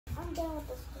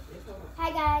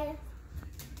Hi guys.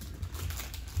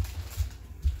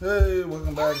 Hey,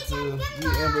 welcome back to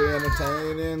EMBRY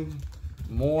Entertaining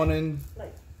Morning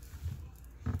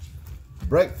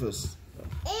Breakfast.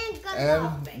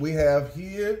 And we have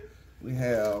here, we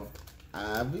have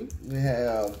Ivy, we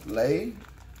have Lay.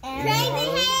 And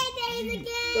Days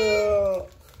again.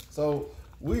 So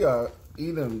we are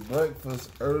eating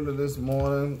breakfast early this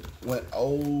morning. Went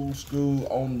old school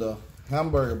on the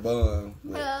hamburger bun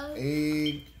with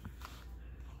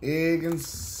egg and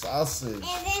sausage. And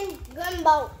then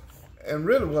gumbo. And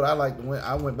really what I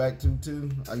went back to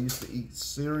too, I used to eat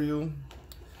cereal.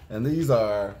 And these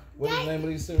are, what is the name of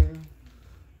these cereal?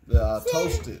 The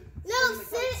toasted. No,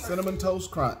 Cinnamon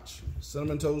Toast Crunch.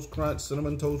 Cinnamon Toast Crunch,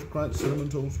 Cinnamon Toast Crunch, Cinnamon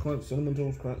Toast Crunch, Cinnamon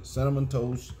Toast Crunch, Cinnamon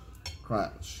Toast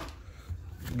Crunch.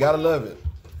 You gotta love it.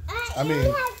 I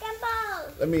mean,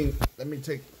 let me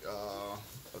take a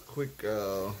quick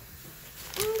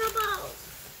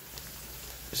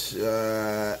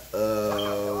shot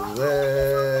of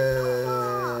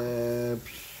that.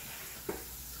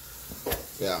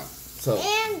 Yeah. So.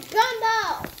 And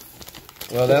gumbo.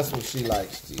 Well, that's what she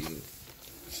likes to eat.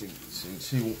 She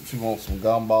wants some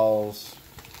gumballs.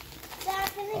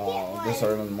 This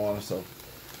early in the morning. So,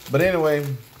 but anyway,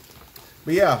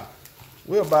 yeah,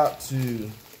 we're about to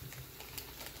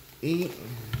eat.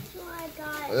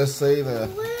 Let's say the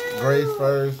grace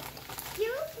first.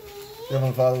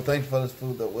 Heavenly Father, thank you for this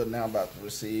food that we're now about to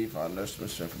receive. Our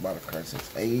nourishment, strength, and body of Christ.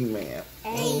 Amen.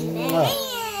 Amen.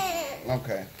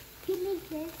 Okay.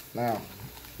 Now,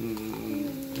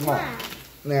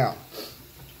 now,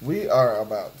 we are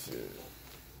about to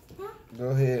go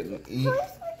ahead and eat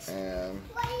and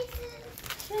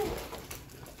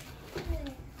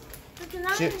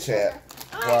chit chat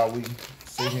while we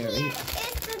sit here and eat.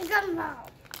 It's the gumbo.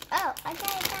 Oh, I got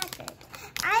it backwards.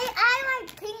 I like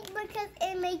pink because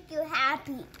it makes you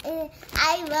happy.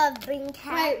 I love being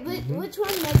happy. Wait, which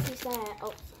one makes you sad?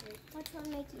 Oh, sorry. Which one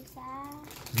makes you sad?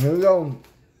 Here we go.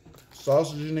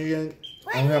 Sausage and egg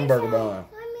and hamburger bun.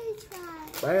 Let me try.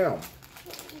 Bam.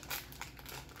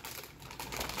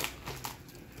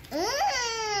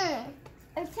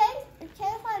 It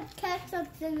tastes like ketchup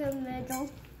in the middle.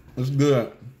 It's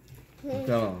good.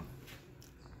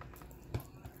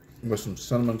 With some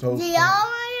cinnamon toast. Do y'all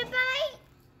want a bite?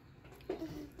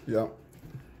 Yep.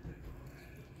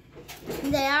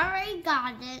 They already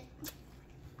got it.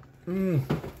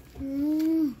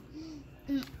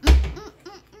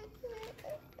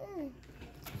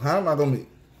 How am I going to be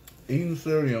eating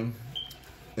cereal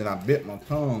and I bit my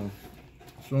tongue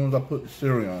as soon as I put the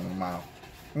cereal in my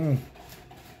mouth?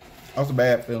 That's a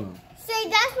bad feeling. See,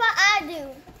 that's what I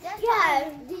do.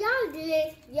 Do y'all do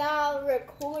this? Y'all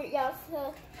record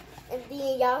yourself and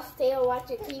then y'all still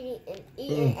watching TV and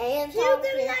eating and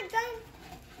talking?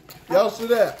 Y'all see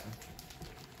that?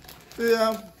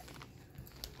 Yeah.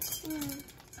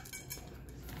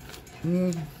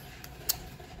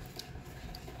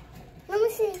 Let me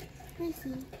see.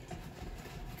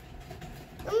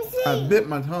 I bit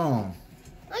my tongue.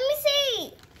 Let me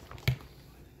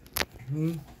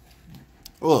see.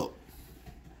 Look.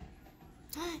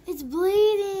 It's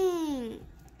bleeding.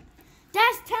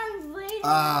 That's tongue bleeding.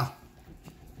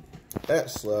 That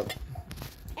slept.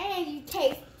 And you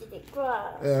tasted it,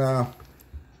 bro. Yeah.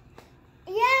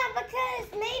 Yeah,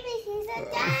 because maybe he's a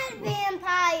dead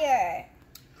vampire.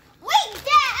 Wait,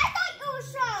 Dad, I thought you were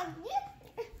strong.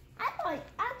 I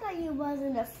thought you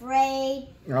wasn't afraid.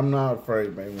 I'm not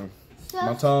afraid, baby. So,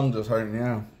 My tongue just hurting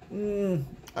now.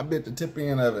 I bit the tip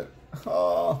end of it.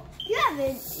 Oh.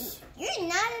 you're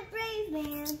not a brave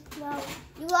man. Well,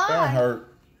 you are. That hurt.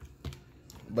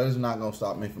 But it's not going to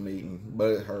stop me from eating. But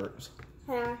it hurts.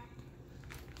 Huh?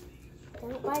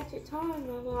 Don't bite your tongue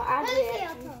no more.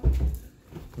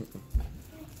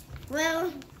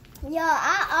 Well, yeah,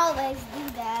 I always do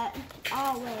that.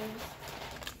 Always.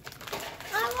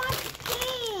 I want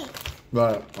pink.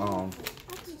 But, I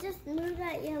have to just move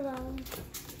that yellow.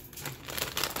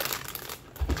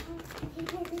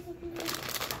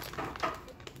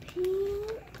 Pink.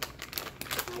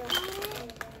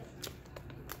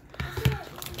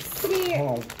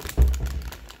 hold on.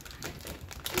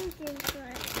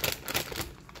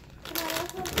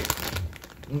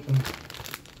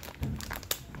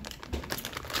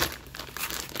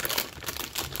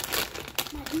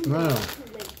 Wow.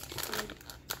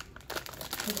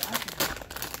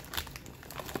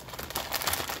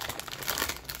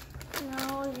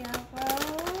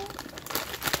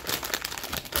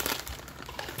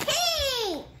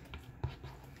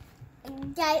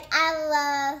 Guys, I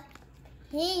love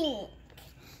pink.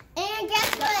 And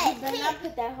guess what? You better not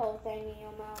put that whole thing in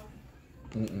your mouth.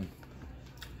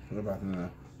 What about now?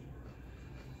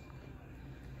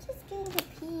 Just getting the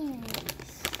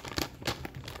piece.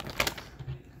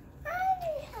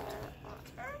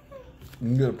 You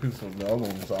can get a piece of the other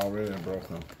one that's already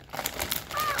broken. I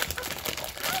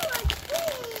like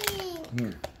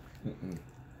pink.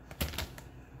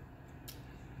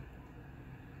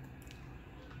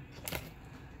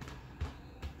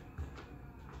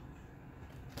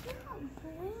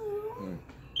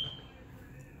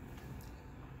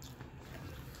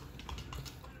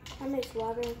 I mix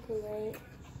water and Kool-Aid.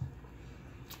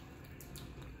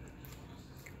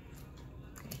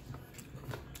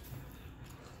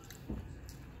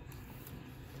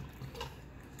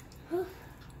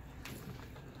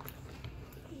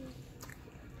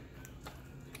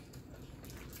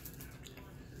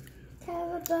 Have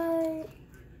a bite.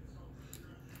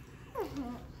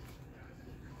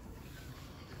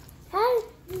 How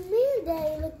me and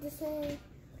Daddy look the same?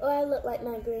 Or I look like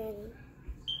my granny?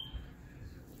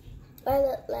 Or I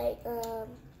look like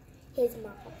his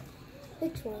mom?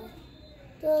 Which one?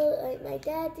 Do I look like my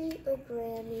daddy or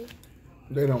granny?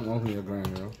 They don't want your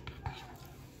granny though.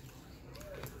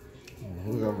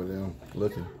 Who's over there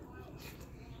looking?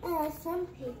 Some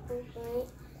people might,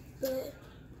 but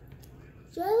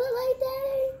do I look like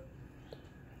daddy?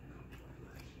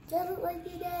 Do I look like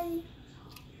your daddy?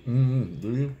 Do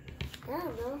you? I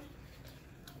don't know.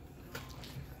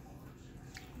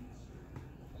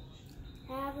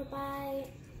 Have a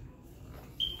bite.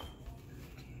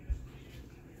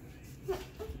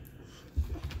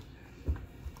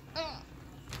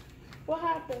 What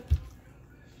happened?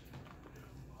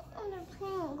 The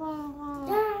pink one.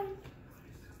 Dad.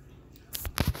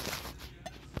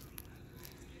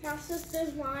 My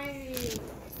sister's whining.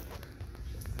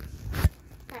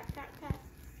 Pat, pat, pat.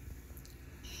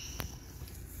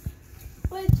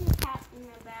 What you talking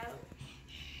about?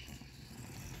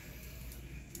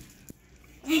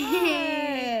 You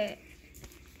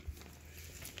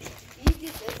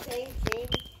did the same thing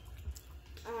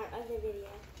on our other video.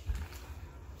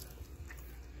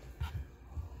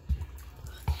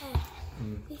 Okay.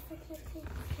 We forgot to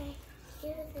say,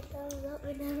 give us a thumbs up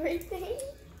and everything.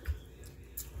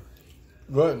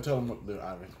 Go ahead and tell them what to do,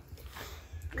 Ivy.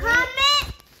 Comment.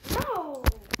 No.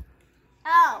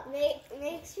 Oh.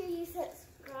 Make sure you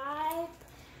subscribe,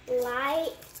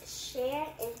 like, share,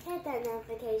 and hit that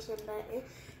notification button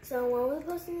so when we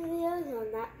post new videos,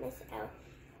 you'll not miss out.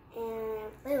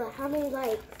 And Layla, how many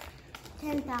likes?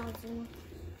 10,000.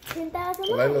 10,000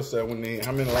 Layla likes. said we need,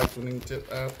 how many likes we need to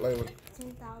Layla?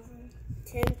 10,000.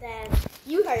 10,000.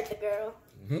 You heard the girl.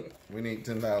 We need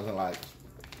 10,000 likes.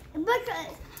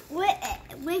 Because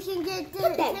we can get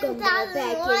Put that 10,000 gumball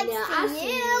back in likes there. to I'll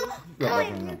see you. Go back Oh,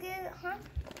 in you there. get it, huh?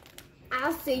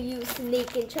 I'll see you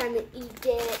sneaking, trying to eat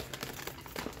that.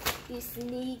 You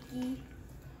sneaky.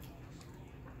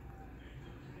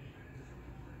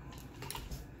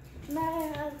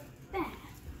 Matter of fact.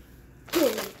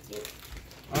 Give me you.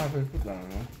 Ivy, put that on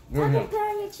there. I Go can ahead. put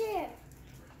on your chair.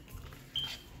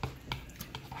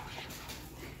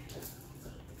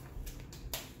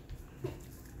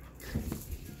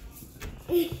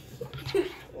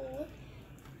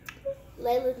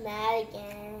 Layla's mad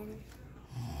again.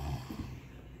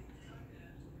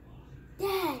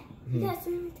 Dad, you got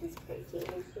some of this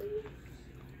protein for you.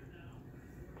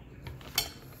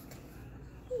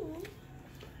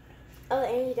 Oh,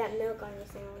 and you got milk on your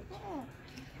sandwich.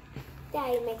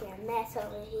 Dad, you're making a mess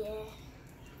over here.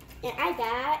 And I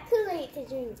got Kool-Aid to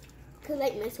drink.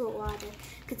 Kool-Aid mixed with water.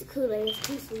 Because the Kool-Aid is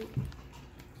too sweet.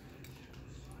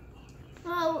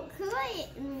 Oh,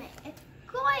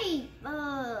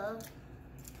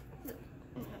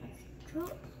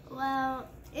 well,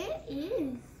 it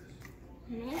is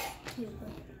next to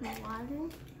the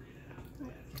water.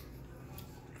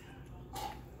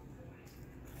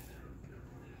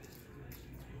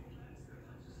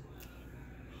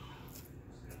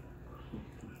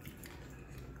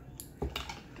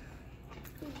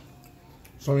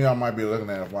 Some of y'all might be looking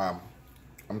at it while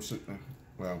I'm sitting.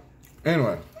 Well,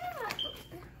 anyway.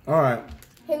 All right.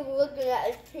 He was looking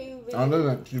at the TV. I'm looking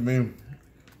at TV.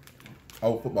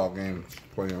 Old football games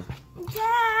playing.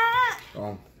 Dad!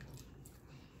 Oh,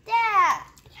 Dad!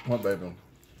 what baby?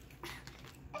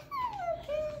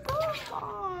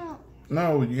 Oh,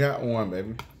 No, you got one,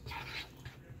 baby.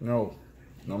 No,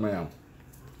 no, ma'am.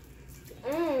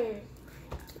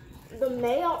 The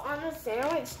mayo on the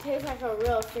sandwich tastes like a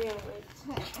real sandwich.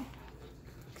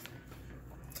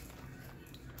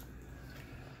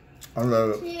 I love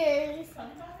it. Cheers.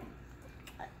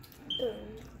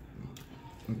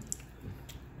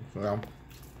 Yeah.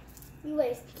 You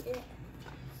wasted it.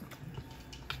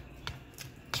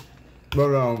 But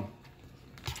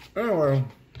Anyway.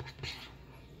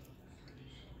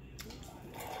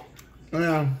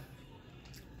 Yeah.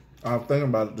 I was thinking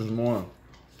about it this morning.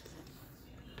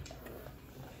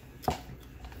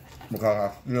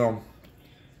 Because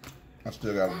I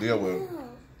still got to deal with it.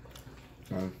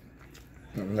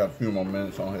 We got a few more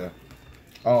minutes on here.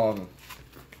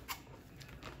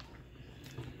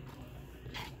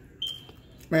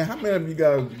 Man, how many of you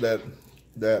guys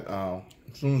that as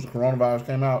soon as the coronavirus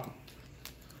came out,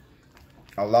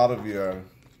 a lot of your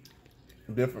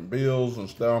different bills and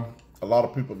stuff, a lot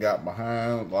of people got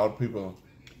behind. A lot of people,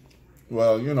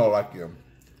 well, like your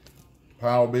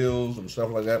power bills and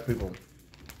stuff like that, people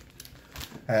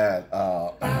had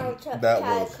that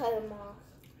was cut them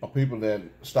off. People that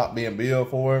stopped being billed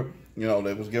for it.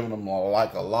 They was giving them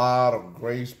like a lot of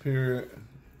grace period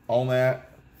on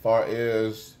that, far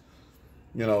as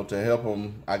to help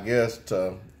them, I guess,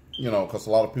 to because a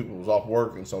lot of people was off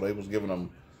work, and so they was giving them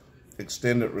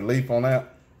extended relief on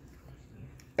that.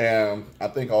 And I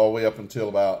think all the way up until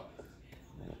about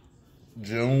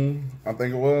June, I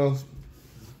think it was,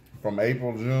 from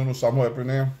April to June or somewhere up in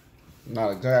there.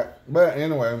 Not exact. But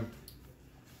anyway,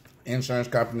 insurance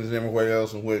companies everywhere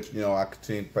else in which, I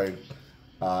continue to pay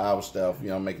our stuff,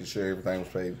 making sure everything was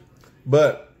paid.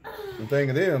 But the thing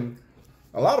it is,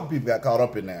 a lot of people got caught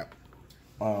up in that.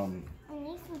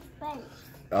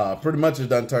 Pretty much it's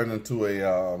done turned into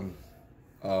a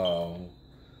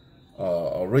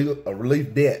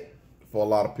relief debt for a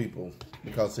lot of people,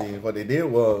 because see, what they did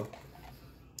was,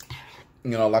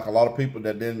 like a lot of people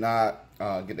that did not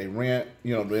get their rent,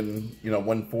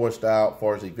 wasn't forced out as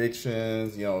far as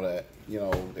evictions, that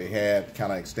they had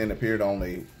kind of extended period on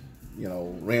the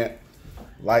rent,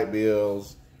 light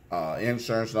bills,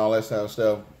 insurance and all that kind of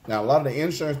stuff. Now a lot of the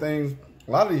insurance things,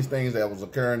 a lot of these things that was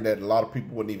occurring that a lot of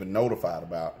people wasn't even notified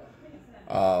about.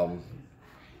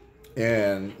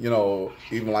 And,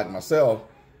 even like myself,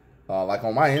 like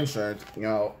on my insurance,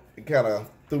 it kind of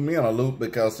threw me in a loop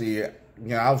because, see,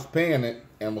 I was paying it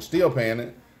and was still paying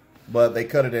it, but they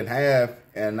cut it in half,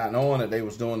 and not knowing that they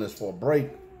was doing this for a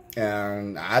break.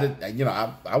 And I didn't,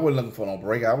 I wasn't looking for no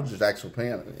break. I was just actually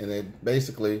paying it. And it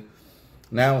basically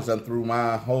now it's done threw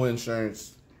my whole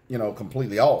insurance,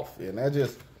 completely off. And that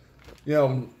just,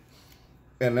 and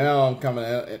now I'm kind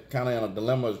of in a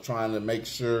dilemma of trying to make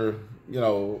sure,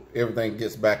 everything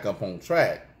gets back on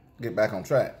track.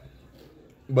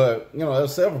 But,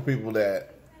 there's several people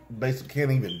that basically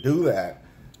can't even do that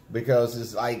because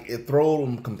it's like it throws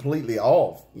them completely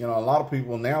off. A lot of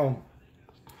people now,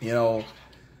 they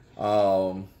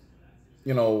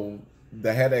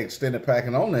had that extended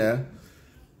packing on there.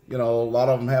 A lot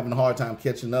of them having a hard time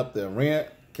catching up their rent,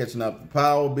 catching up the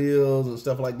power bills and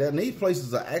stuff like that. And these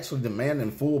places are actually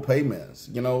demanding full payments,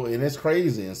 and it's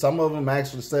crazy. And some of them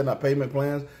actually setting up payment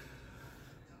plans.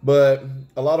 But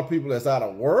a lot of people that's out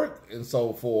of work and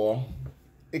so forth,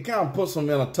 it kind of puts them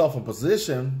in a tougher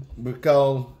position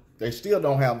because they still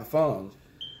don't have the funds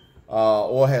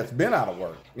or has been out of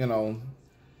work,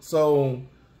 So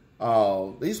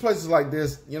these places like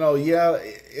this,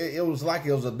 it was like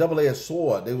it was a double-edged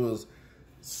sword. It was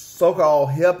so-called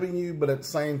helping you, but at the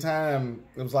same time,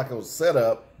 it was like it was set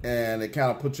up, and it kind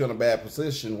of put you in a bad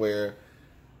position where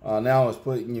now it's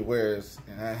putting you where it's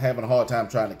having a hard time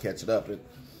trying to catch it up.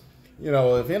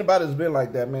 If anybody's been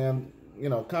like that, man,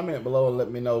 comment below and let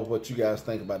me know what you guys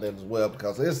think about that as well,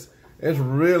 because it's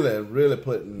really, really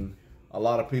putting a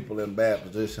lot of people in a bad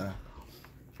position.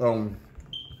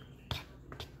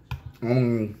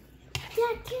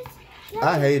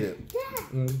 I hate it.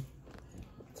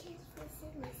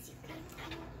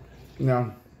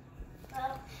 No.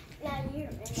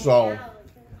 So,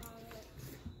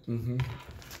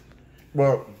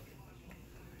 well,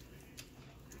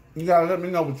 you gotta let me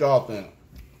know what y'all think,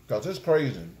 because it's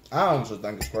crazy. I honestly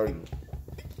think it's crazy.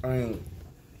 I mean,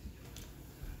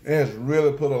 it has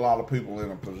really put a lot of people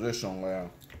in a position where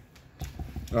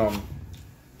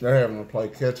they're having to play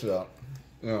catch up,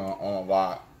 on a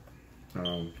lot.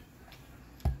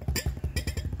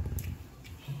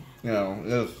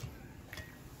 It's,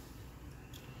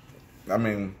 I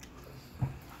mean,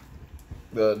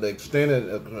 the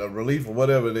extended relief or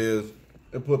whatever it is,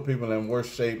 it put people in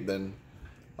worse shape than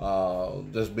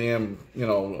just being,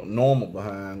 normal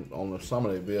behind on some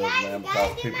of their bills, man,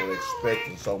 because people are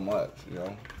expecting so much,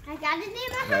 I gotta do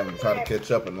my having to try to catch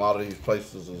up in a lot of these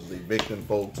places is evicting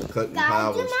folks and cutting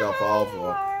piles and stuff off,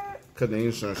 or cutting the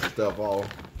insurance and stuff off,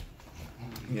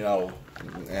 and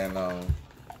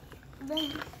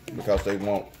because they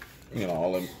want,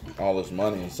 all this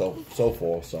money and so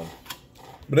forth. So,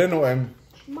 but anyway,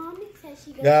 Mommy said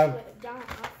she goes with John.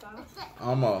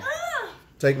 I'm gonna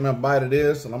take my bite of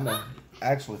this, and I'm gonna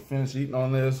actually finish eating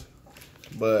on this.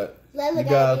 But Layla you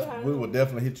guys, we will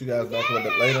definitely hit you guys back with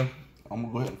it later. I'm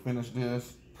gonna go ahead and finish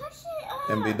this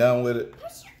and be done with it.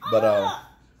 But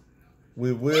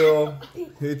we will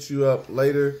hit you up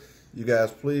later. You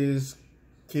guys, please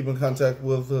keep in contact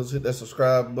with us. Hit that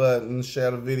subscribe button,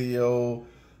 share the video,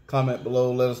 comment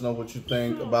below. Let us know what you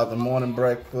think about the morning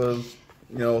breakfast.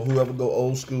 You know, whoever go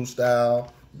old school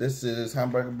style. This is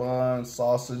hamburger bun,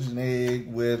 sausage and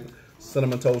egg with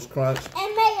cinnamon toast crunch.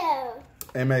 And mayo.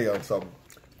 And mayo. So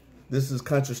this is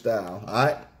country style. All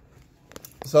right.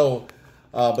 So,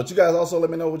 but you guys also let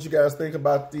me know what you guys think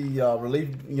about the relief,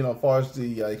 you know, as far as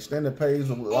the extended pays.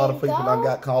 A lot of people done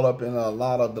got caught up in a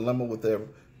lot of dilemma with their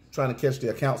trying to catch the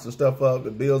accounts and stuff up,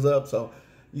 the bills up. So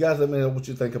you guys let me know what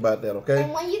you think about that, okay?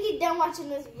 And when you get done watching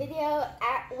this video,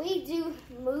 we do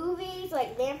movies,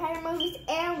 like vampire movies,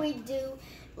 and we do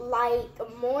like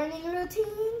morning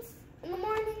routines in the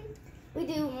morning. We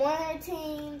do morning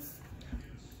routines.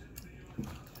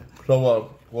 So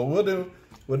what we'll do,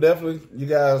 we'll definitely, you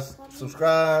guys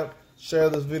subscribe, share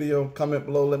this video, comment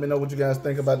below, let me know what you guys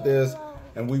think about this,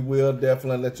 and we will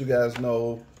definitely let you guys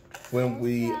know when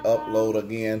we upload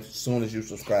again as soon as you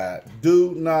subscribe.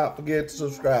 Do not forget to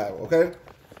subscribe, okay?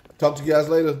 Talk to you guys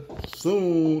later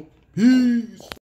soon. Peace.